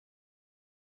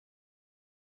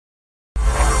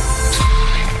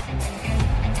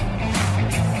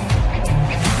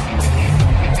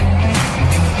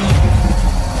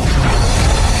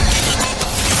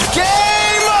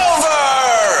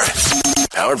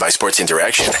Powered by Sports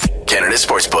Interaction, Canada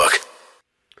Sportsbook.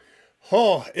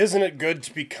 Oh, isn't it good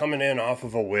to be coming in off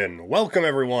of a win? Welcome,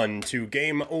 everyone, to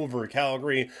Game Over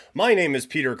Calgary. My name is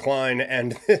Peter Klein,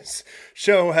 and this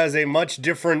show has a much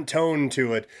different tone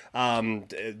to it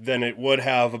than it would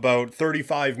have about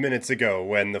 35 minutes ago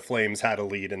when the Flames had a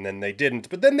lead, and then they didn't.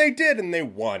 But then they did, and they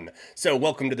won. So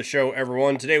welcome to the show,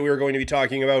 everyone. Today we are going to be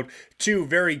talking about two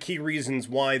very key reasons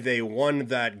why they won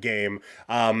that game,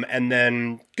 and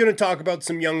then going to talk about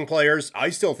some young players. I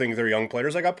still think they're young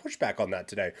players. I got pushback on that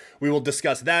today. We will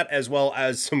discuss that as well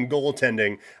as some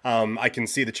goaltending. I can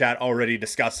see the chat already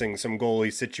discussing some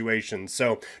goalie situations.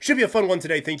 So should be a fun one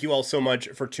today. Thank you all so much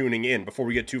for tuning in. Before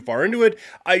we get too far into it,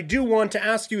 I do want to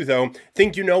ask you though,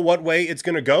 think you know what way it's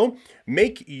going to go?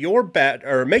 Make your bet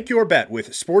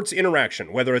with Sports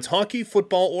Interaction. Whether it's hockey,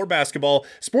 football, or basketball,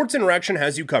 Sports Interaction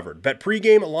has you covered. Bet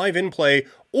pregame, live in play,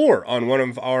 or on one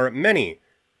of our many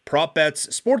prop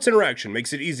bets. Sports Interaction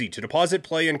makes it easy to deposit,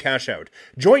 play, and cash out.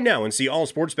 Join now and see all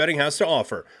sports betting has to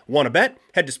offer. Want to bet?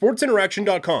 Head to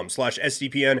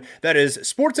sportsinteraction.com/SDPN. That is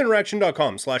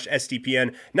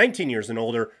sportsinteraction.com/SDPN. 19 years and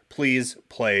older. Please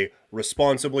play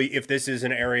responsibly. If this is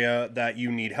an area that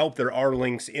you need help, there are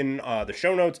links in the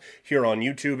show notes here on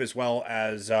YouTube, as well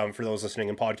as for those listening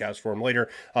in podcast form later.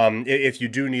 If you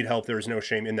do need help, there is no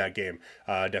shame in that game.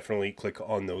 Definitely click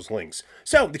on those links.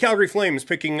 So the Calgary Flames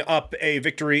picking up a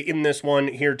victory in this one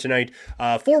here tonight.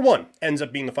 4-1 ends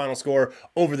up being the final score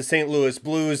over the St. Louis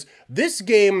Blues. This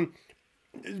game,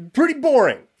 pretty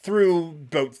boring through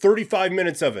about 35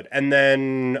 minutes of it. And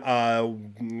then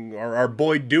our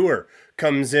boy Dewar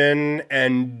comes in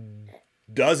and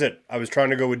does it. I was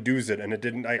trying to go with does it, and it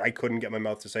didn't. I couldn't get my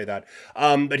mouth to say that.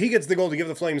 But he gets the goal to give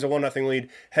the Flames a 1-0 lead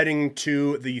heading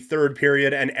to the third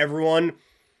period, and everyone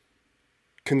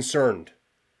concerned,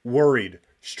 worried,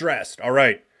 stressed. All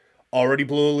right, already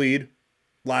blew a lead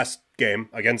last game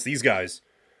against these guys.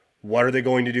 What are they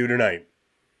going to do tonight?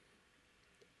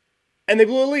 And they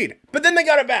blew a lead, but then they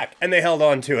got it back and they held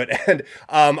on to it. And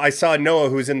I saw Noah,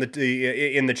 who's in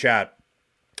the chat.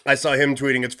 I saw him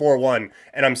tweeting, it's 4-1,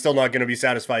 and I'm still not going to be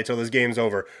satisfied till this game's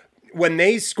over. When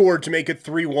they scored to make it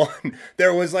 3-1,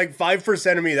 there was like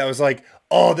 5% of me that was like,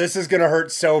 oh, this is going to hurt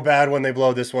so bad when they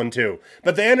blow this one too.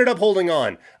 But they ended up holding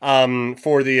on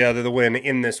for the win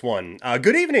in this one.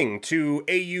 Good evening to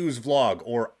AU's vlog,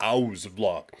 or Au's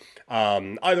vlog.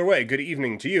 Either way, good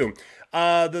evening to you.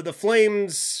 The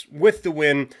Flames with the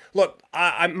win. Look,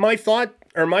 my thought,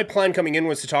 or my plan coming in,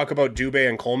 was to talk about Dubé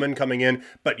and Coleman coming in,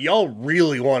 but y'all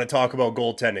really want to talk about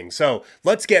goaltending. So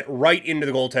let's get right into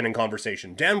the goaltending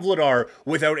conversation. Dan Vladar,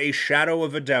 without a shadow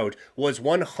of a doubt, was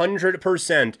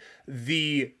 100%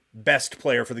 the best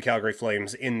player for the Calgary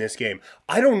Flames in this game.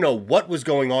 I don't know what was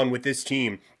going on with this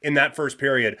team in that first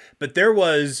period, but there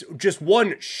was just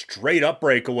one straight up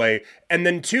breakaway, and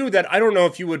then two that I don't know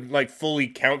if you would like fully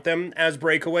count them as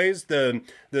breakaways. The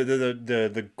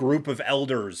group of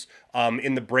elders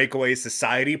in the breakaway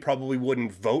society probably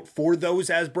wouldn't vote for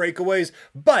those as breakaways,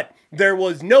 but there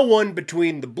was no one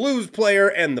between the Blues player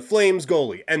and the Flames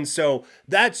goalie, and so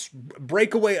that's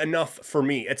breakaway enough for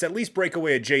me. It's at least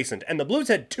breakaway adjacent, and the Blues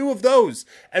had two of those,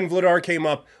 and Vladar came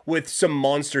up with some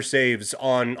monster saves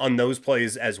on those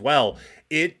plays as well.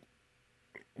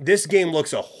 This game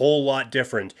looks a whole lot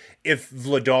different if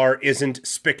Vladar isn't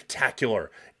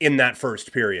spectacular in that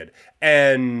first period.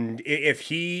 And if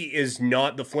he is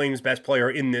not the Flames' best player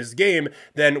in this game,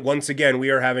 then once again, we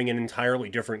are having an entirely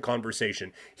different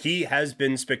conversation. He has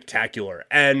been spectacular,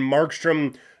 and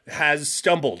Markstrom has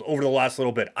stumbled over the last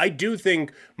little bit. I do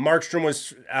think Markstrom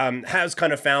has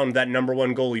kind of found that number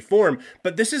one goalie form,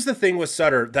 but this is the thing with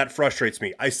Sutter that frustrates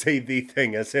me. I say the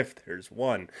thing as if there's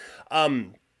one.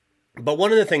 But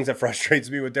one of the things that frustrates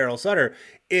me with Daryl Sutter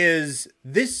is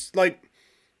this, like,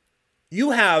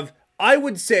 you have, I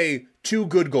would say, two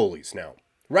good goalies now,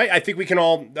 right? I think we can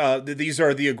all, these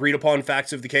are the agreed upon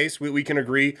facts of the case. We can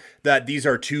agree that these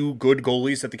are two good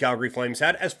goalies that the Calgary Flames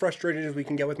had, as frustrated as we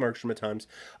can get with Markstrom at times.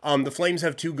 The Flames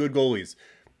have two good goalies.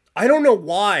 I don't know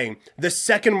why the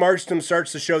second Markstrom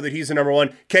starts to show that he's the number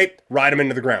one, okay, ride him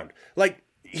into the ground. Like,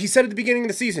 he said at the beginning of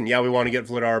the season, yeah, we want to get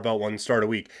Vladar about one start a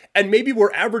week. And maybe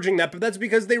we're averaging that, but that's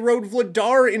because they rode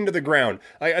Vladar into the ground.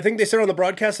 I think they said on the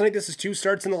broadcast tonight, this is 2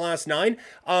 starts in the last 9.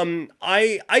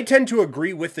 I tend to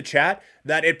agree with the chat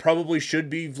that it probably should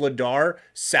be Vladar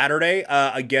Saturday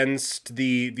against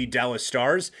the Dallas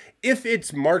Stars. If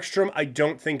it's Markstrom, I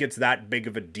don't think it's that big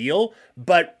of a deal,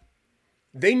 but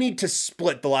they need to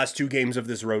split the last 2 games of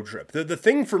this road trip. The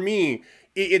thing for me,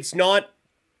 it's not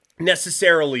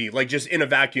necessarily like just in a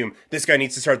vacuum, this guy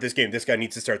needs to start this game, this guy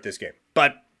needs to start this game.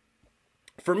 But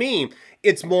for me,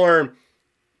 it's more,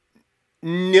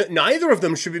 neither of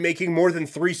them should be making more than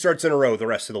 3 starts in a row the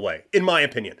rest of the way, in my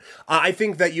opinion. I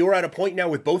think that you're at a point now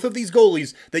with both of these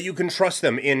goalies that you can trust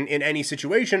them in any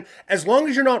situation, as long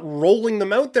as you're not rolling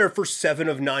them out there for 7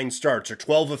 of 9 starts or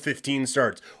 12 of 15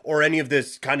 starts or any of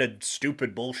this kind of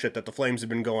stupid bullshit that the Flames have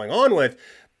been going on with.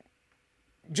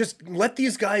 Just let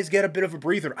these guys get a bit of a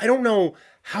breather. I don't know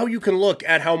how you can look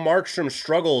at how Markstrom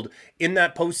struggled in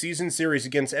that postseason series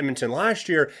against Edmonton last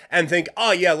year and think,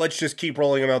 oh yeah, let's just keep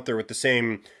rolling him out there with the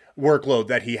same workload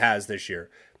that he has this year.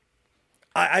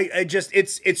 I just,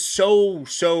 it's so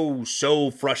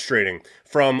frustrating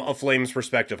from a Flames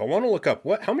perspective. I want to look up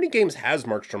how many games has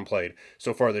Markstrom played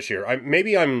so far this year?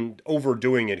 Maybe I'm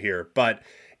overdoing it here, but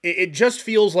it just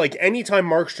feels like anytime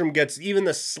Markstrom gets even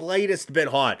the slightest bit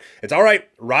hot, it's all right,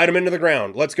 ride him into the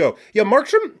ground. Let's go. Yeah,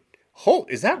 Markstrom,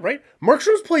 is that right?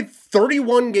 Markstrom's played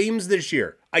 31 games this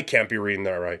year. I can't be reading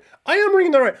that right. I am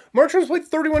reading that right. Markstrom's played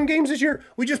 31 games this year.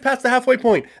 We just passed the halfway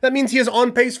point. That means he is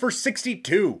on pace for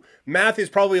 62. Math is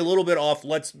probably a little bit off.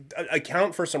 Let's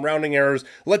account for some rounding errors.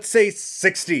 Let's say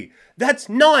 60. That's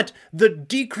not the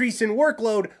decrease in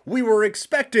workload we were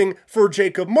expecting for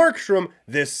Jacob Markstrom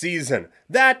this season.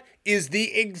 That is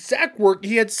the exact work.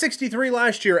 He had 63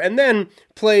 last year and then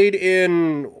played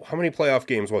in, how many playoff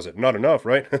games was it? Not enough,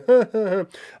 right?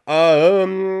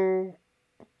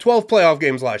 12 playoff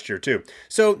games last year, too.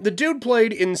 So the dude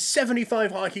played in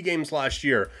 75 hockey games last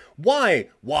year. Why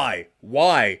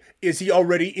is he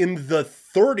already in the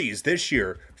 30s this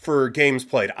year for games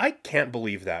played? I can't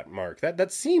believe that, Mark.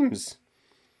 That seems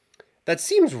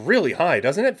really high,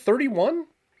 doesn't it? 31?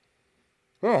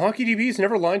 Oh, Hockey DB's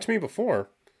never lied to me before.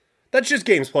 That's just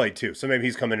games played, too, so maybe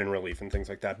he's coming in relief and things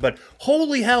like that. But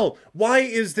holy hell, why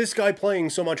is this guy playing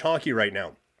so much hockey right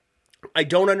now? I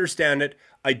don't understand it.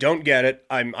 I don't get it.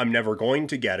 I'm never going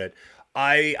to get it.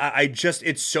 I just,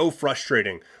 it's so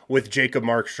frustrating with Jacob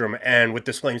Markstrom and with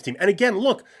this Flames team. And again,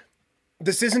 look,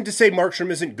 this isn't to say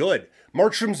Markstrom isn't good.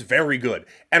 Markstrom's very good.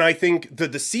 And I think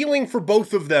that the ceiling for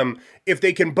both of them, if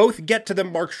they can both get to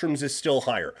them, Markstrom's is still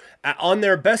higher. On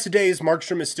their best days,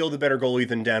 Markstrom is still the better goalie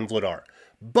than Dan Vladar.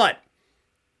 But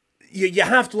you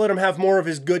have to let him have more of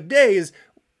his good days.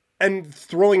 And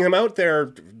throwing him out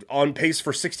there on pace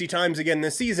for 60 times again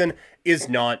this season is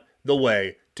not the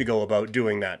way to go about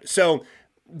doing that. So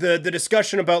the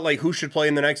discussion about like who should play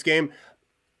in the next game,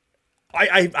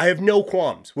 I have no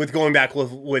qualms with going back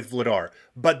with Vladar.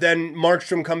 But then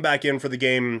Markstrom come back in for the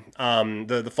game,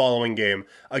 the following game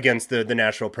against the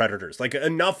Nashville Predators. Like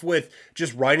enough with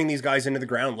just riding these guys into the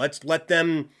ground. Let's let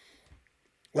them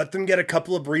get a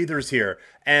couple of breathers here.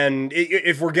 And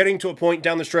if we're getting to a point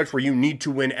down the stretch where you need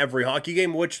to win every hockey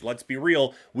game, which, let's be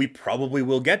real, we probably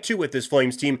will get to with this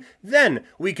Flames team, then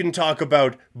we can talk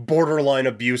about borderline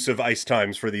abusive ice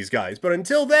times for these guys. But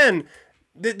until then,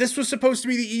 this was supposed to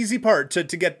be the easy part to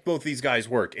get both these guys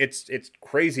work. It's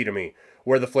crazy to me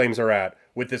where the Flames are at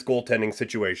with this goaltending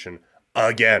situation.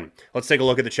 Again, let's take a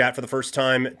look at the chat for the first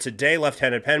time today.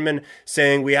 Left-handed Penman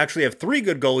saying we actually have 3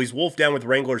 good goalies. Wolf down with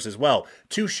Wranglers as well.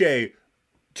 Touche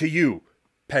to you,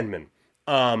 Penman.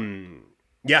 Wolf,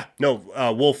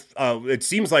 it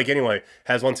seems like anyway,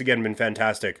 has once again been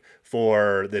fantastic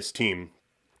for this team.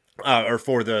 Or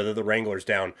for the Wranglers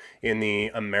down in the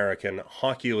American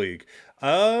Hockey League.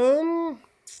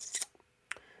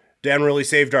 Dan really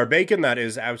saved our bacon. That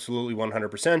is absolutely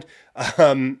 100%.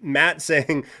 Matt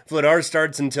saying Vladar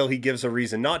starts until he gives a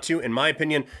reason not to. In my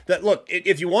opinion, that look,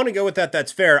 if you want to go with that,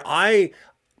 that's fair. I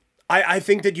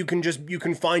think that you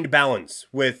can find balance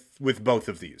with both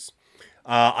of these.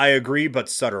 I agree, but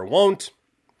Sutter won't.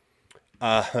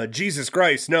 Jesus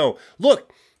Christ, no.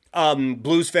 Look,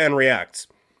 Blues fan reacts.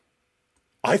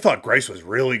 I thought Grace was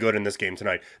really good in this game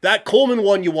tonight. That Coleman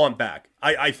one you want back,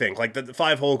 I think. Like the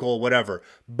 5-hole goal, whatever.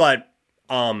 But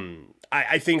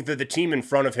I think that the team in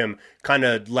front of him kind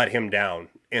of let him down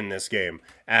in this game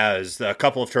as a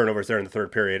couple of turnovers there in the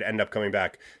third period end up coming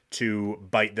back to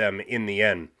bite them in the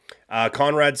end.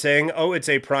 Conrad saying, oh, it's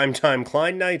a primetime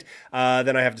Klein night.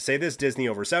 Then I have to say this, Disney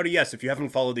over Saudi. Yes, if you haven't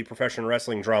followed the professional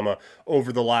wrestling drama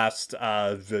over the last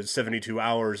 72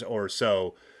 hours or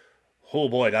so, oh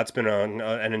boy, that's been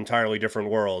an entirely different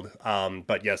world.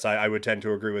 But yes, I would tend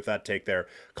to agree with that take there,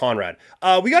 Conrad.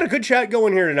 We got a good chat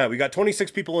going here tonight. We got 26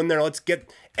 people in there. Let's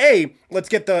get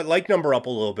the like number up a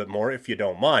little bit more, if you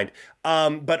don't mind.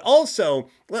 But also,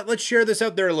 let's share this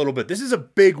out there a little bit. This is a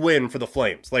big win for the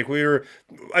Flames. Like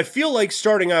I feel like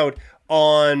starting out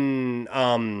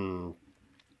on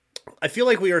I feel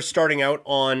like we are starting out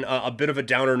on a bit of a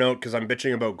downer note because I'm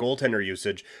bitching about goaltender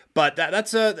usage, but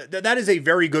that is a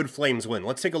very good Flames win.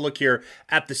 Let's take a look here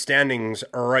at the standings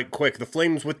right quick. The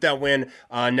Flames with that win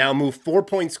now move 4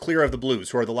 points clear of the Blues,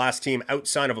 who are the last team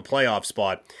outside of a playoff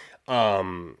spot.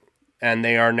 And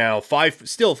they are now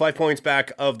still 5 points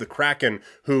back of the Kraken,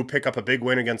 who pick up a big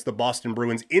win against the Boston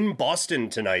Bruins in Boston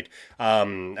tonight,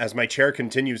 as my chair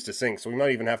continues to sink. So we might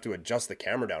even have to adjust the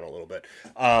camera down a little bit.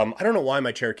 I don't know why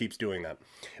my chair keeps doing that.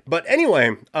 But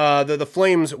anyway, the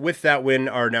Flames with that win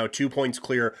are now 2 points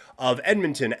clear of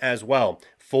Edmonton as well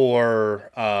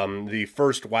for the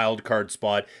first wild card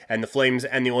spot, and the Flames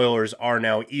and the Oilers are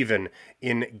now even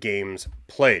in games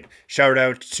played. Shout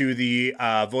out to the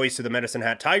voice of the Medicine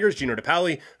Hat Tigers, Gino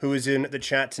DePaoli, who is in the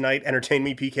chat tonight. Entertain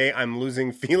me, PK. I'm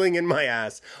losing feeling in my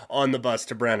ass on the bus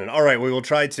to Brandon. All right, we will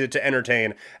try to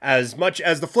entertain as much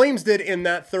as the Flames did in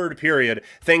that third period,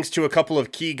 thanks to a couple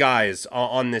of key guys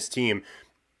on this team.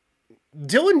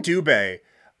 Dylan Dubé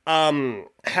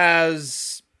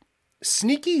has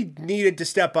sneaky needed to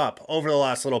step up over the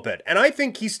last little bit. And I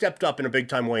think he stepped up in a big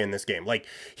time way in this game. Like,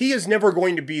 he is never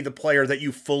going to be the player that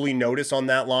you fully notice on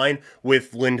that line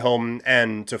with Lindholm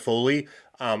and Toffoli.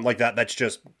 That's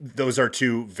just, those are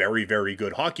two very, very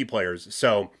good hockey players.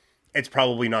 So it's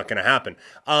probably not going to happen.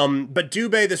 But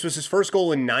Dubé, this was his first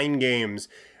goal in 9 games.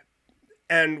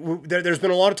 And there's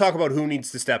been a lot of talk about who needs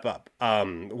to step up,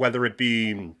 whether it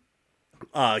be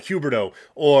Huberdeau,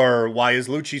 or why is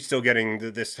Lucci still getting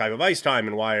this type of ice time,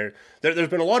 and why there's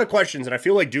been a lot of questions, and I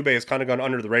feel like Dubé has kind of gone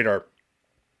under the radar.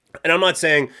 And I'm not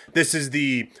saying this is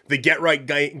the get right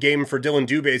game for Dylan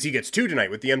Dubé as he gets 2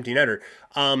 tonight with the empty netter,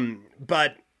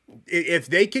 but if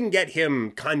they can get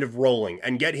him kind of rolling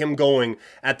and get him going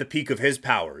at the peak of his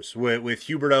powers with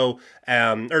Huberdeau,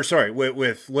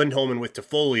 with Lindholm and with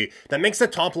Toffoli, that makes the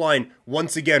top line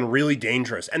once again really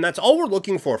dangerous. And that's all we're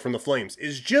looking for from the Flames,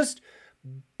 is just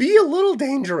be a little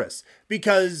dangerous,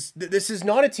 because this is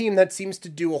not a team that seems to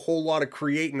do a whole lot of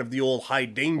creating of the old high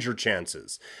danger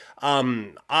chances.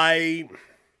 I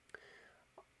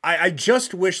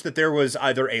just wish that there was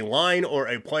either a line or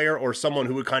a player or someone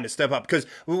who would kind of step up, because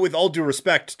with all due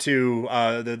respect to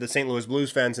the St. Louis Blues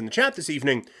fans in the chat this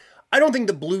evening, I don't think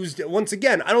the Blues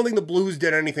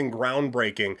did anything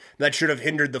groundbreaking that should have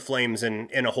hindered the Flames in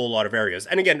a whole lot of areas.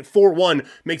 And again, 4-1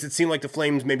 makes it seem like the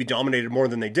Flames maybe dominated more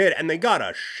than they did, and they got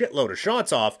a shitload of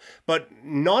shots off, but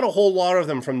not a whole lot of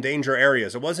them from danger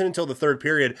areas. It wasn't until the third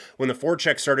period, when the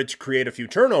forecheck started to create a few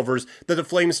turnovers, that the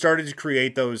Flames started to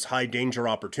create those high danger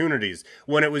opportunities.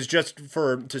 When it was just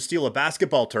to steal a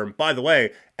basketball term, by the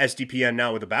way, SDPN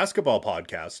now with a basketball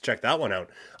podcast. Check that one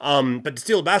out. But to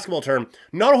steal a basketball term,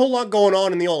 not a whole lot going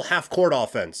on in the old half-court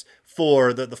offense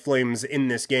for the Flames in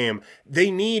this game. They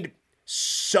need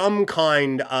some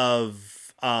kind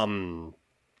of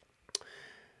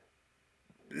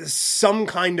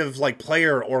like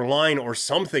player or line or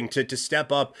something to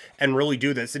step up and really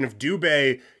do this. And if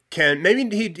Dubé can,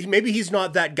 maybe he's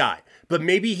not that guy, but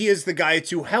maybe he is the guy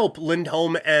to help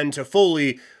Lindholm and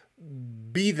Toffoli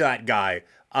be that guy.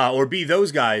 Or be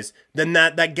those guys, then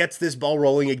that gets this ball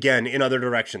rolling again in other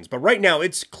directions. But right now,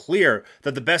 it's clear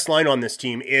that the best line on this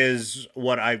team is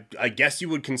what I guess you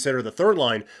would consider the third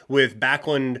line, with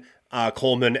Backlund,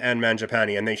 Coleman, and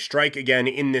Mangiapane. And they strike again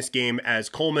in this game, as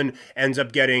Coleman ends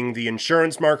up getting the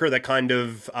insurance marker that kind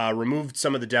of removed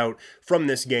some of the doubt from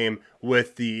this game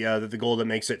with the goal that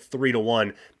makes it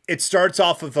 3-1. It starts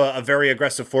off with a very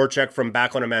aggressive forecheck from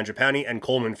Backlund and Mangiapane, and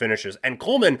Coleman finishes. And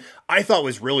Coleman, I thought,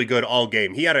 was really good all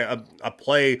game. He had a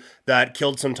play that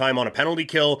killed some time on a penalty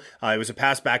kill. It was a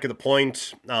pass back at the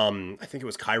point. I think it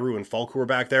was Kyrou and Falk who were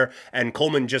back there. And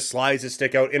Coleman just slides his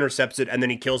stick out, intercepts it, and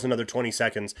then he kills another 20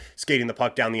 seconds skating the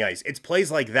puck down the ice. It's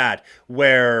plays like that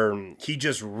where he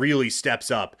just really steps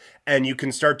up, and you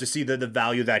can start to see the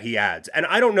value that he adds. And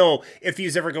I don't know if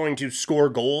he's ever going to score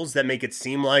goals that make it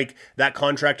seem like that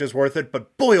contract is worth it,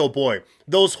 but boy, oh boy,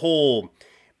 those whole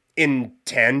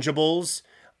intangibles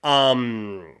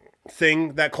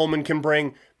thing that Coleman can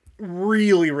bring,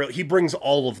 really, he brings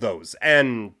all of those.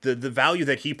 And the value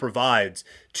that he provides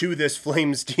to this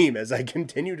Flames team, as I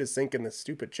continue to sink in this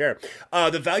stupid chair,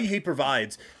 the value he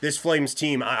provides this Flames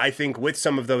team, I think, with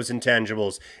some of those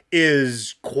intangibles,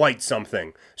 is quite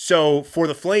something. So for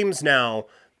the Flames now,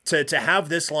 to have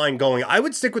this line going, I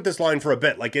would stick with this line for a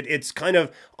bit. Like, it's kind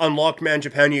of unlocked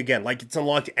Mangiapane again. Like, it's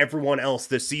unlocked everyone else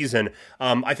this season.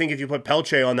 I think if you put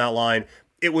Pelche on that line,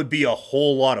 it would be a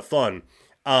whole lot of fun.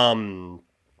 And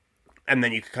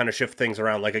then you can kind of shift things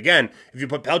around. Like, again, if you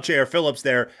put Pelche or Phillips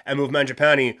there and move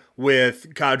Mangiapane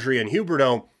with Kadri and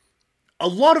Huberdeau, a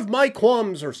lot of my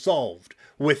qualms are solved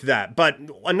with that. But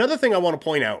another thing I want to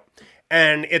point out,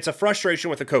 And it's a frustration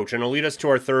with the coach, and it'll lead us to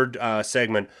our third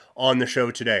segment on the show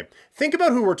today. Think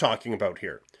about who we're talking about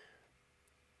here.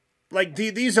 Like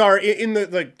these are in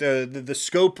the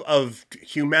scope of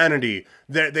humanity,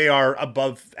 they are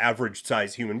above average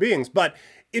size human beings. But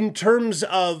in terms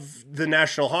of the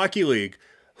National Hockey League,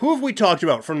 who have we talked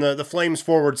about from the Flames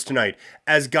forwards tonight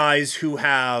as guys who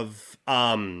have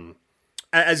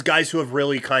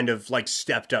really kind of like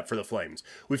stepped up for the Flames?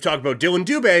 We've talked about Dylan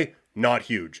Dubé, not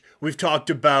huge. We've talked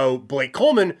about Blake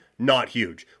Coleman, not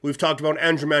huge. We've talked about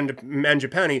Andrew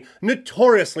Mangiapane,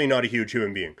 notoriously not a huge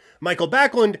human being. Michael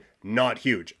Backlund, not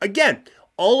huge. Again,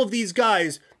 all of these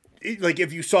guys, like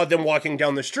if you saw them walking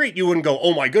down the street, you wouldn't go,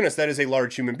 oh my goodness, that is a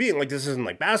large human being. Like this isn't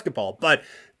like basketball, but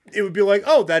it would be like,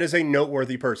 oh, that is a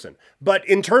noteworthy person. But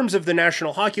in terms of the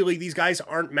National Hockey League, these guys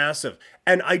aren't massive.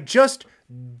 And I just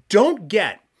don't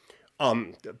get,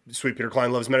 Sweet Peter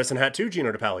Klein loves medicine hat too,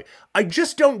 Gino DePaoli. I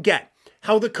just don't get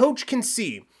how the coach can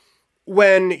see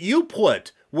when you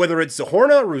put, whether it's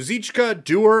Zahorna, Ruzicka,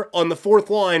 Dewar on the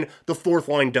fourth line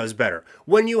does better.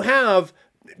 When you have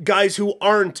guys who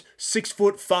aren't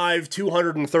 6'5",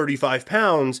 235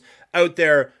 pounds out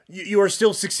there, you are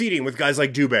still succeeding with guys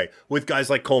like Dubé, with guys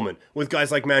like Coleman, with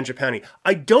guys like Mangiapane.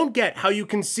 I don't get how you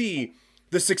can see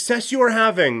the success you are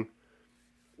having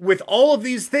with all of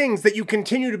these things that you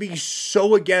continue to be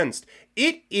so against.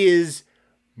 It is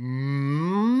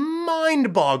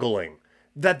mind-boggling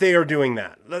that they are doing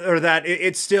that, or that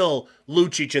it's still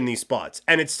Lucic in these spots,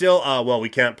 and it's still, we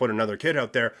can't put another kid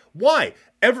out there. Why?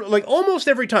 Almost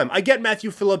every time. I get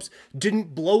Matthew Phillips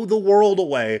didn't blow the world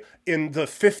away in the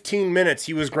 15 minutes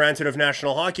he was granted of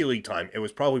National Hockey League time. It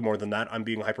was probably more than that. I'm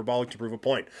being hyperbolic to prove a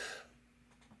point.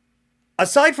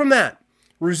 Aside from that,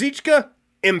 Ruzicka,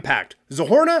 impact.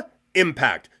 Zahorna,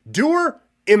 impact. Dewar,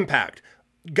 impact.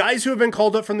 Guys who have been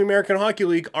called up from the American Hockey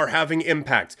League are having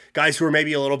impacts. Guys who are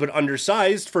maybe a little bit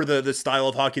undersized for the style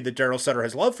of hockey that Darryl Sutter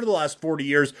has loved for the last 40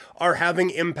 years are having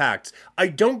impacts. I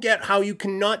don't get how you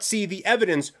cannot see the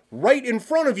evidence right in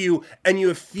front of you and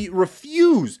you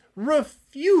refuse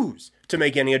to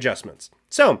make any adjustments.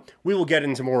 So, we will get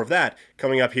into more of that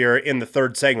coming up here in the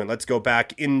third segment. Let's go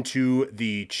back into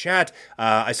the chat.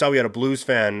 I saw we had a Blues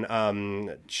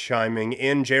fan chiming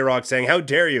in. J-Rock saying, how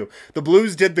dare you? The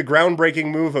Blues did the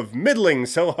groundbreaking move of middling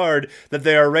so hard that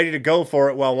they are ready to go for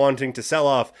it while wanting to sell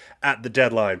off at the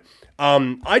deadline.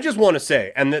 I just want to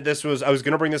say, and that I was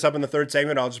going to bring this up in the third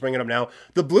segment, I'll just bring it up now.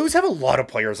 The Blues have a lot of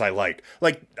players I like.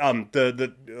 Like,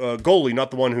 the goalie,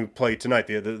 not the one who played tonight,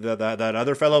 that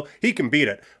other fellow, he can beat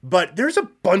it. But there's a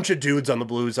bunch of dudes on the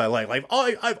Blues I like. Like,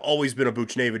 I've always been a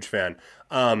Buchnevich fan,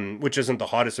 which isn't the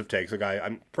hottest of takes. Like,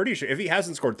 I'm pretty sure, if he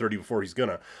hasn't scored 30 before, he's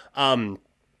gonna.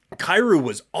 Kyrou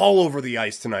was all over the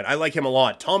ice tonight. I like him a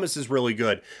lot. Thomas is really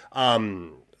good.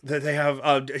 That they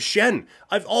have Shen.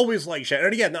 I've always liked Shen.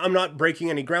 And again, I'm not breaking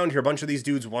any ground here. A bunch of these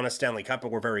dudes won a Stanley Cup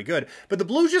and were very good. But the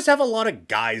Blues just have a lot of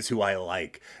guys who I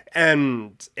like.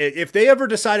 And if they ever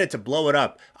decided to blow it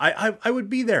up, I would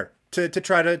be there to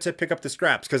try to pick up the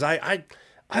scraps. Because I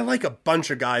like a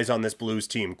bunch of guys on this Blues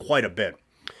team quite a bit.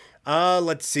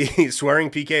 Let's see.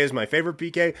 Swearing PK is my favorite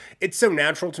PK. It's so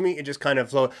natural to me. It just kind of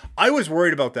flows. I was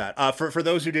worried about that. For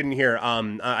those who didn't hear,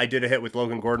 I did a hit with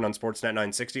Logan Gordon on Sportsnet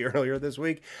 960 earlier this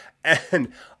week,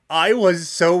 and I was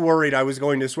so worried I was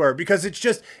going to swear because it's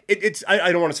just,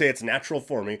 I don't want to say it's natural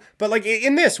for me, but like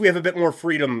in this, we have a bit more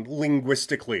freedom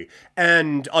linguistically.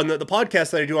 And on the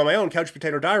podcast that I do on my own, Couch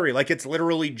Potato Diary, like it's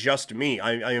literally just me.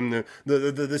 I am the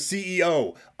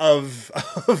CEO of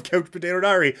Couch Potato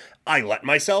Diary. I let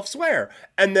myself swear.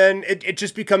 And then it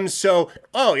just becomes so,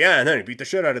 oh yeah, and then he beat the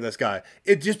shit out of this guy.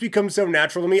 It just becomes so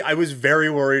natural to me. I was very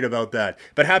worried about that,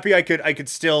 but happy I could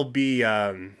still be,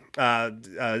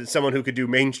 someone who could do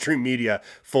mainstream media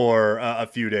for a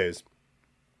few days.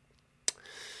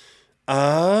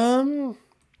 5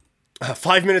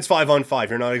 minutes, 5 on 5.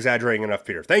 You're not exaggerating enough,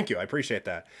 Peter. Thank you. I appreciate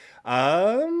that.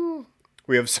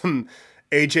 We have some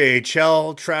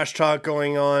AJHL trash talk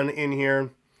going on in here.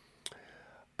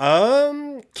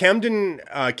 Camden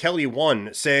Kelly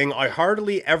 1 saying, I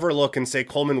hardly ever look and say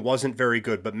Coleman wasn't very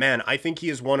good, but man, I think he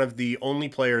is one of the only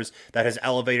players that has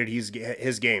elevated his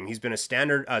game. He's been a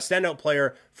standout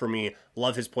player for me.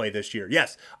 Love his play this year.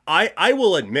 Yes, I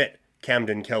will admit,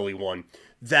 Camden Kelly 1,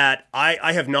 that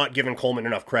I have not given Coleman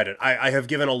enough credit. I have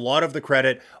given a lot of the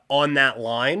credit on that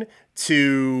line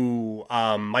to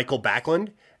Michael Backlund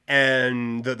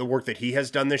and the work that he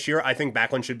has done this year. I think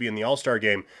Backlund should be in the All-Star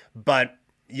game, but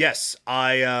yes,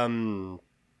 I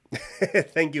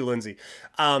Thank you, Lindsay.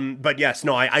 But yes,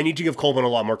 no, I need to give Coleman a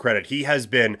lot more credit. He has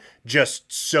been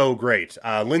just so great.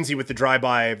 Lindsay with the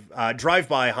drive-by,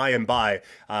 hi and bye,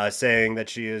 saying that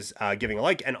she is giving a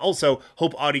like, and also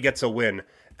hope Audie gets a win.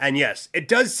 And yes, it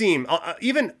does seem,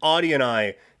 even Audie and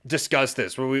I discussed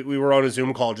this where we were on a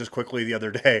Zoom call just quickly the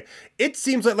other day. It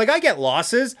seems like I get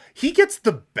losses. He gets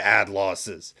the bad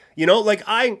losses. You know, like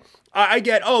I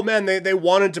get, oh man, they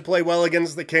wanted to play well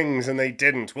against the Kings and they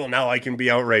didn't. Well, now I can be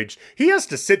outraged. He has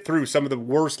to sit through some of the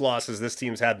worst losses this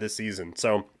team's had this season.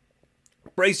 So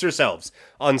brace yourselves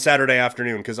on Saturday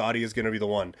afternoon because Audie is going to be the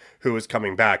one who is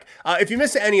coming back. If you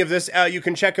miss any of this, you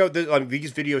can check out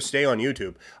these videos stay on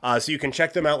YouTube. So you can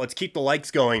check them out. Let's keep the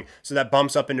likes going so that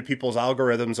bumps up into people's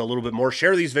algorithms a little bit more.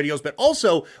 Share these videos, but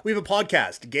also we have a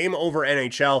podcast, Game Over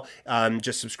NHL.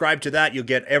 Just subscribe to that. You'll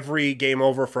get every Game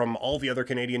Over from all the other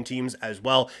Canadian teams as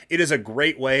well. It is a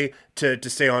great way to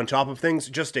stay on top of things.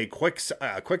 Just a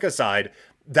quick aside.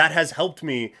 That has helped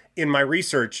me in my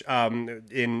research,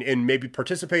 in maybe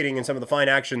participating in some of the fine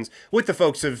actions with the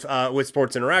folks of with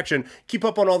Sports Interaction. Keep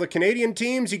up on all the Canadian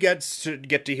teams. You get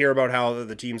to hear about how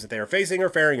the teams that they are facing are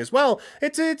faring as well.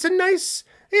 It's a nice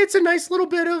little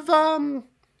bit of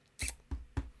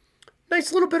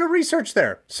research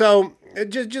there. So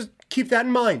just keep that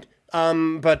in mind.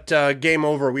 But Game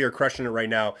Over, we are crushing it right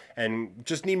now and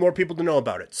just need more people to know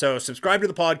about it. So subscribe to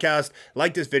the podcast,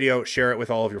 like this video, share it with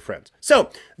all of your friends.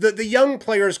 So the young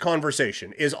players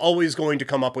conversation is always going to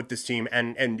come up with this team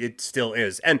and it still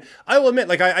is. And I will admit,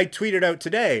 like I tweeted out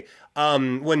today,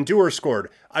 when Dewar scored,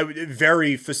 I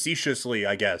very facetiously,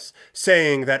 I guess,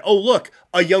 saying that, oh, look,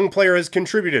 a young player has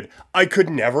contributed. I could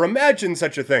never imagine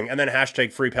such a thing. And then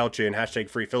hashtag free Pelche and hashtag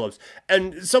free Phillips.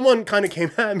 And someone kind of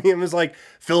came at me and was like,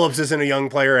 Phillips isn't a young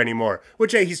player anymore,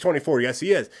 which, hey, he's 24. Yes,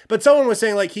 he is. But someone was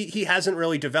saying like, he hasn't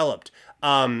really developed,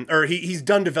 or he's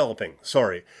done developing.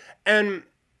 Sorry. And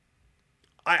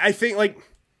I think like,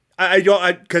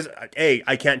 because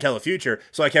I can't tell the future,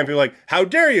 so I can't be like, how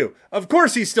dare you? Of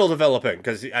course he's still developing,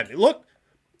 because look,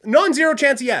 non-zero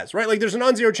chance he has, right? Like there's a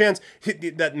non-zero chance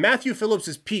that Matthew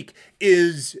Phillips' peak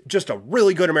is just a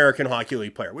really good American Hockey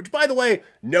League player, which, by the way,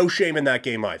 no shame in that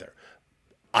game either.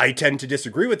 I tend to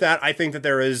disagree with that. I think that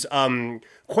there is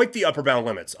quite the upper bound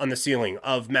limits on the ceiling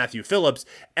of Matthew Phillips,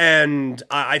 and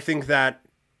I think that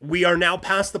we are now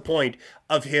past the point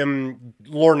of him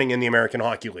learning in the American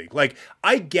Hockey League. Like,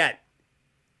 I get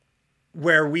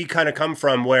where we kind of come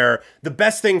from, where the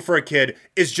best thing for a kid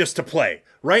is just to play,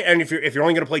 right? And if you're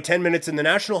only going to play 10 minutes in the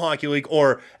National Hockey League,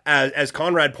 or as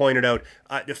Conrad pointed out,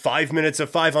 5 minutes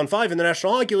of 5-on-5 in the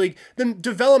National Hockey League, then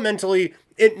developmentally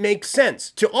it makes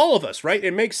sense to all of us, right?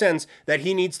 It makes sense that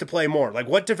he needs to play more. Like,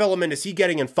 what development is he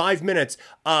getting in 5 minutes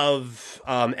of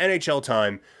NHL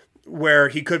time, where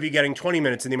he could be getting 20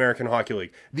 minutes in the American Hockey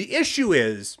League? The issue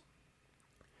is,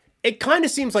 it kind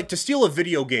of seems like, to steal a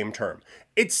video game term,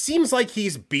 it seems like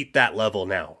he's beat that level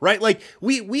now, right? Like,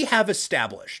 we have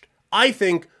established, I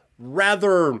think,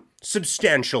 rather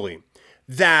substantially,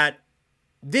 that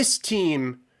this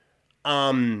team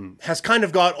has kind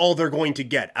of got all they're going to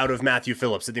get out of Matthew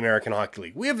Phillips at the American Hockey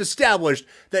League. We have established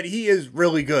that he is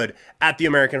really good at the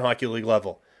American Hockey League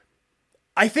level.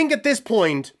 I think at this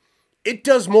point, it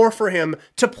does more for him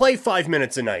to play 5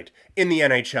 minutes a night in the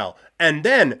NHL and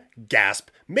then, gasp,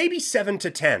 maybe 7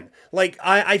 to 10. Like,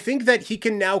 I think that he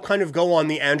can now kind of go on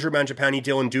the Andrew Mangiapane,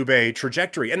 Dylan Dubé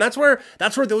trajectory. And that's where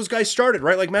those guys started,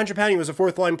 right? Like, Mangiapane was a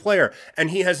fourth line player, and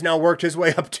he has now worked his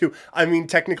way up to, I mean,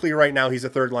 technically right now he's a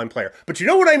third line player. But you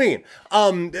know what I mean?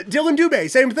 Dylan Dubé,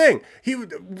 same thing. He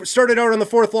started out on the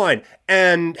fourth line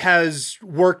and has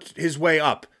worked his way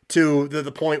up to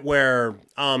the point where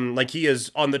like he is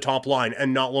on the top line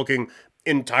and not looking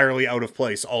entirely out of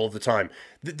place all of the time.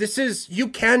 This is, you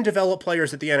can develop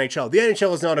players at the NHL. The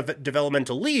NHL is not a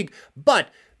developmental league, but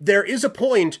there is a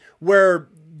point where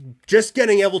just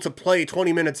getting able to play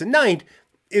 20 minutes a night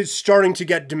is starting to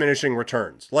get diminishing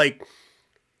returns. Like,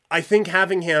 I think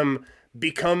having him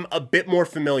become a bit more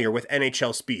familiar with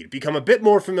NHL speed, become a bit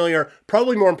more familiar,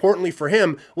 probably more importantly for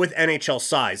him, with NHL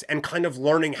size, and kind of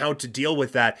learning how to deal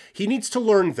with that. He needs to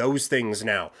learn those things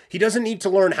now. He doesn't need to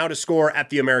learn how to score at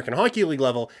the American Hockey League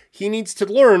level. He needs to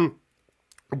learn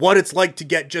what it's like to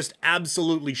get just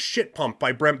absolutely shit pumped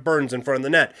by Brent Burns in front of the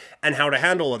net, and how to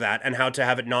handle that, and how to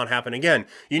have it not happen again.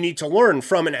 You need to learn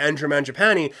from an Andrew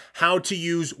Mangiapane how to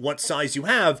use what size you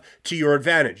have to your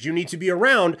advantage. You need to be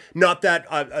around, not that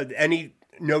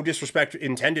no disrespect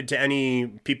intended to any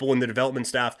people in the development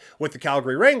staff with the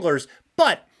Calgary Wranglers,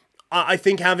 but I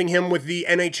think having him with the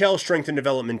NHL strength and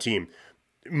development team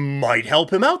might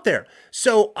help him out there.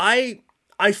 So I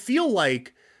feel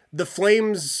like the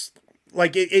Flames,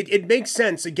 Like, it makes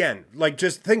sense, again. Like,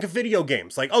 just think of video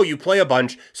games. Like, oh, you play a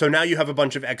bunch, so now you have a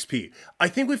bunch of XP. I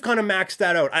think we've kind of maxed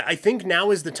that out. I think now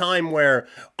is the time where,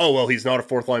 oh, well, he's not a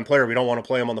fourth-line player. We don't want to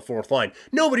play him on the fourth line.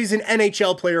 No, but he's an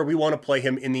NHL player. We want to play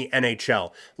him in the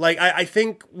NHL. Like, I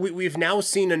think we've now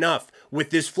seen enough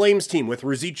with this Flames team, with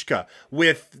Ruzicka,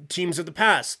 with teams of the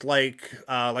past, like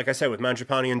I said, with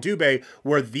Mangiapane and Dubé,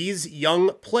 where these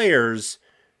young players,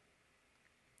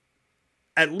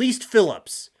 at least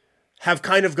Phillips, have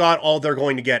kind of got all they're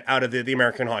going to get out of the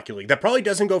American Hockey League. That probably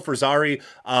doesn't go for Zari.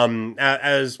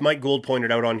 As Mike Gould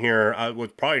pointed out on here,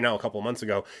 with probably now a couple of months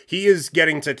ago, he is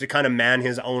getting to kind of man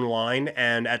his own line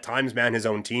and at times man his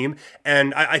own team.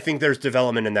 And I think there's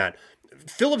development in that.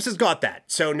 Phillips has got that.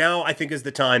 So now I think is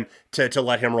the time to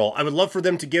let him roll. I would love for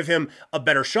them to give him a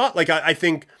better shot. Like, I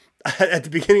think at the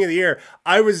beginning of the year,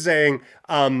 I was saying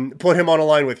put him on a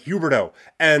line with Huberdeau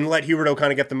and let Huberdeau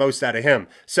kind of get the most out of him.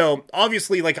 So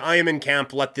obviously, like, I am in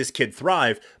camp, let this kid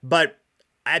thrive. But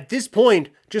at this point,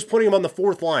 just putting him on the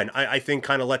fourth line, I think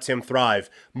kind of lets him thrive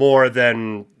more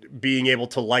than being able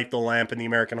to light the lamp in the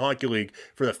American Hockey League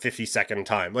for the 52nd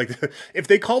time. Like, if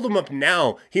they called him up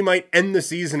now, he might end the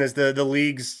season as the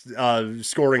league's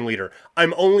scoring leader.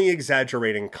 I'm only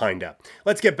exaggerating, kinda.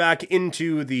 Let's get back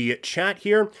into the chat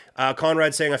here.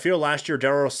 Conrad saying, I feel last year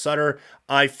Daryl Sutter,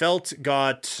 I felt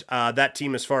got that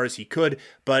team as far as he could,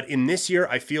 but in this year,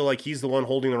 I feel like he's the one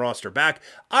holding the roster back.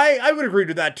 I would agree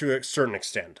to that to a certain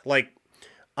extent. Like,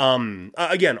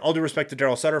 again, all due respect to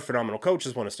Daryl Sutter, phenomenal coach,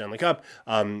 has won a Stanley Cup.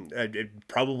 It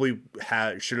probably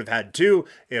should have had two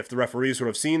if the referees would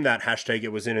have seen that hashtag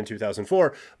it was in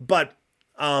 2004. But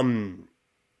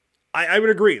I would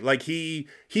agree. Like, he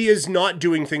is not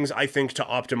doing things, I think, to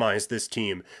optimize this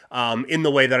team in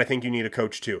the way that I think you need a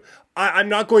coach to. I'm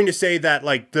not going to say that,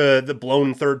 like, the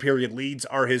blown third period leads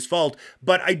are his fault,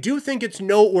 but I do think it's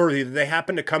noteworthy that they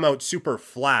happen to come out super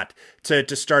flat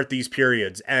to start these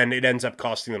periods, and it ends up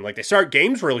costing them. Like, they start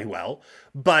games really well,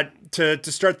 but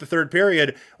to start the third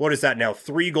period, what is that now?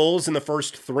 3 goals in the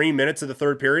first 3 minutes of the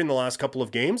third period in the last couple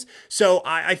of games. So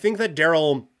I think that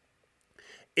Daryl,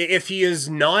 if he is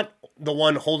not the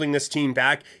one holding this team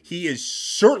back, he is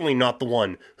certainly not the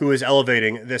one who is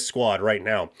elevating this squad right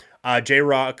now.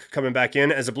 J-Rock coming back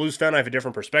in. As a Blues fan, I have a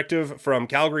different perspective from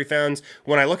Calgary fans.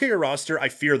 When I look at your roster, I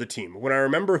fear the team. When I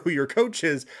remember who your coach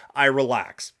is, I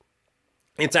relax.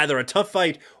 It's either a tough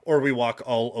fight or we walk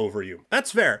all over you.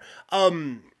 That's fair.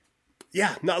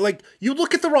 Yeah, not like, you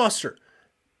look at the roster.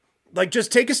 Like,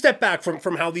 just take a step back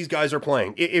from how these guys are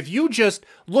playing. If you just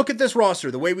look at this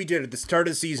roster the way we did at the start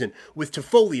of the season with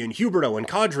Toffoli and Huberdeau and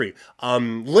Kadri,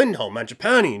 Lindholm,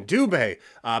 Mangiapane, Dubé,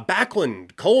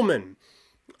 Backlund, Coleman,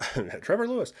 Trevor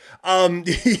Lewis.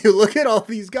 You look at all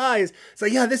these guys, it's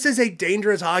like, yeah, this is a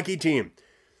dangerous hockey team.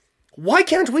 Why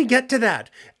can't we get to that?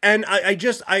 And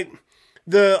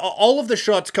all of the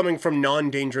shots coming from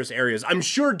non-dangerous areas, I'm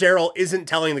sure Daryl isn't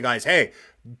telling the guys, hey,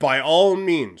 by all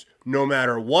means, no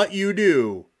matter what you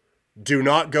do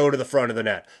not go to the front of the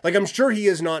net. Like, I'm sure he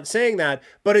is not saying that,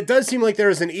 but it does seem like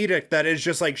there is an edict that is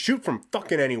just like, shoot from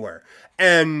fucking anywhere.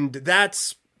 And that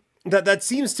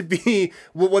seems to be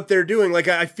what they're doing. Like,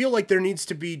 I feel like there needs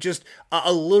to be just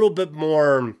a little bit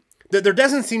more. There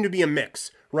doesn't seem to be a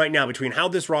mix right now between how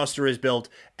this roster is built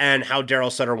and how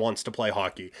Daryl Sutter wants to play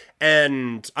hockey.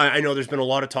 And I know there's been a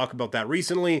lot of talk about that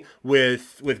recently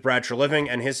with Brad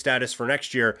Treliving and his status for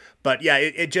next year. But yeah,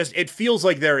 it feels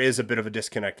like there is a bit of a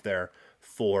disconnect there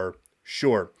for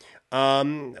sure.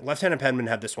 Left-handed Penman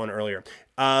had this one earlier.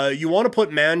 You want to put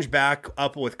Manj back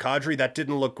up with Kadri? That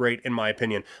didn't look great, in my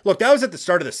opinion. Look, that was at the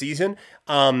start of the season.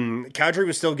 Kadri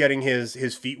was still getting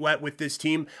his feet wet with this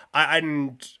team.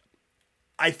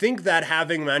 I think that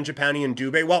having Mangiapane and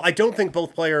Dubé, well, I don't think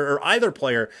either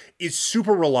player is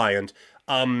super reliant.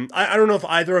 I don't know if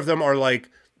either of them are like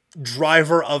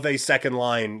driver of a second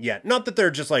line yet. Not that they're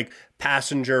just like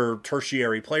passenger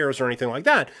tertiary players or anything like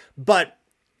that, but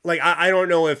like, I don't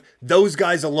know if those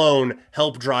guys alone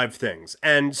help drive things.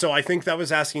 And so I think that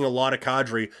was asking a lot of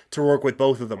Kadri to work with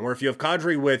both of them. Where if you have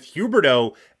Kadri with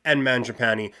Huberdeau and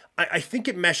Mangiapane, I think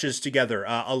it meshes together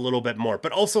a little bit more.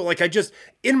 But also, like,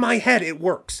 in my head, it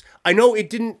works. I know it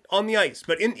didn't on the ice,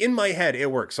 but in my head,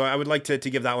 it works. So I would like to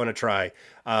give that one a try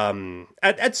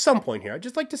at some point here. I'd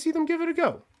just like to see them give it a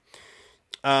go.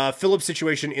 Phillips'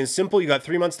 situation is simple. You got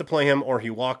 3 months to play him or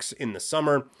he walks in the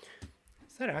summer.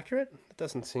 Is that accurate? It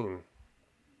doesn't seem.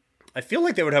 I feel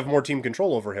like they would have more team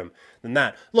control over him than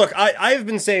that. Look, I've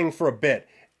been saying for a bit,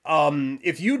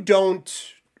 if you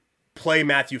don't play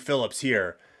Matthew Phillips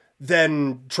here,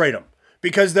 then trade him.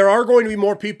 Because there are going to be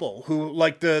more people who,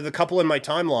 like the couple in my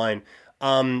timeline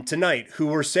tonight, who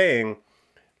were saying,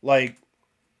 like,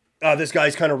 this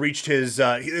guy's kind of reached his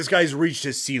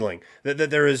ceiling. That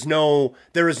there is no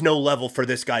level for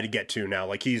this guy to get to now.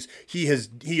 Like he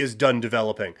is done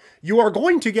developing. You are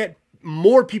going to get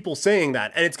more people saying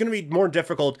that, and it's going to be more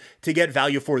difficult to get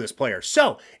value for this player.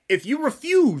 So if you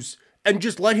refuse and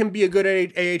just let him be a good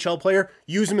AHL player,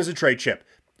 use him as a trade chip.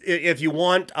 If you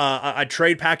want a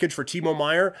trade package for Timo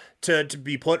Meier to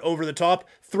be put over the top,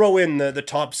 throw in the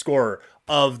top scorer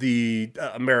of the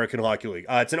American Hockey League.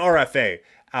 It's an RFA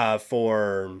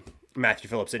for Matthew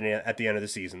Phillips at the end of the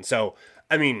season. So,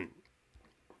 I mean,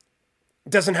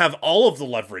 doesn't have all of the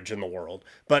leverage in the world,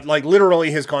 but like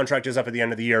literally his contract is up at the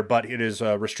end of the year, but it is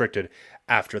restricted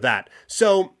after that.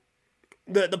 So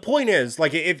the point is,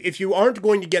 like, if you aren't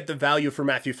going to get the value for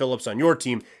Matthew Phillips on your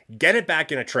team, get it back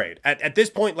in a trade. At this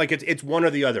point, like, it's one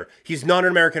or the other. He's not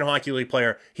an American Hockey League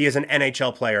player. He is an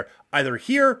NHL player, either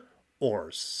here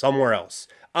or somewhere else.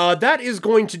 That is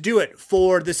going to do it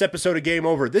for this episode of Game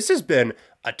Over. This has been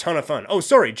a ton of fun. Oh,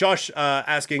 sorry, Josh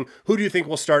asking, who do you think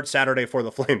will start Saturday for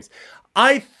the Flames?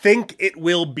 I think it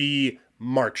will be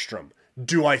Markstrom.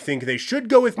 Do I think they should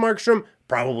go with Markstrom?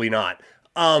 Probably not.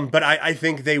 But I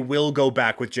think they will go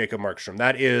back with Jacob Markstrom.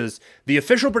 That is the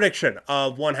official prediction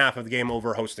of one half of the Game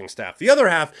Over hosting staff. The other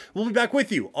half will be back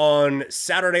with you on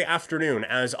Saturday afternoon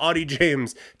as Audie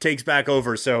James takes back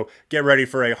over. So get ready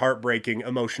for a heartbreaking,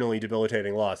 emotionally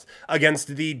debilitating loss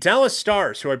against the Dallas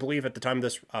Stars, who I believe at the time of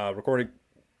this recording,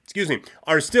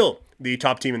 are still the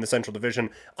top team in the Central Division.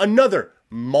 Another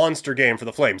monster game for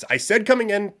the Flames. I said coming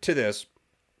into this,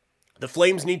 the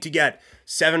Flames need to get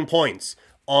 7 points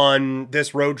on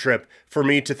this road trip for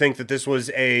me to think that this was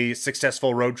a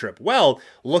successful road trip. Well,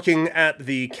 looking at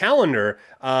the calendar,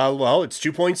 it's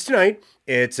 2 points tonight.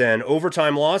 It's an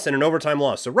overtime loss and an overtime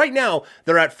loss. So right now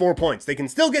they're at 4 points. They can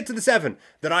still get to the 7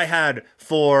 that I had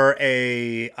for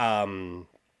a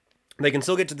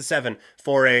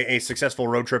successful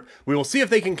road trip. We will see if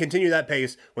they can continue that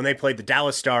pace when they play the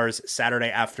Dallas Stars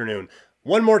Saturday afternoon.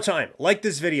 One more time, like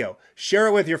this video, share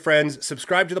it with your friends,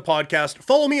 subscribe to the podcast,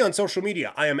 follow me on social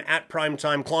media. I am at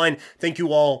Primetime Klein. Thank you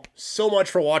all so much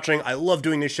for watching. I love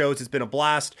doing these shows. It's been a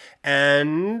blast.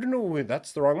 And no,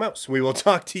 that's the wrong mouse. We will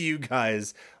talk to you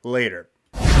guys later.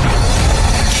 Game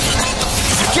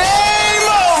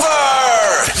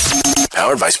over!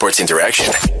 Powered by Sports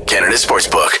Interaction, Canada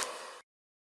Sportsbook.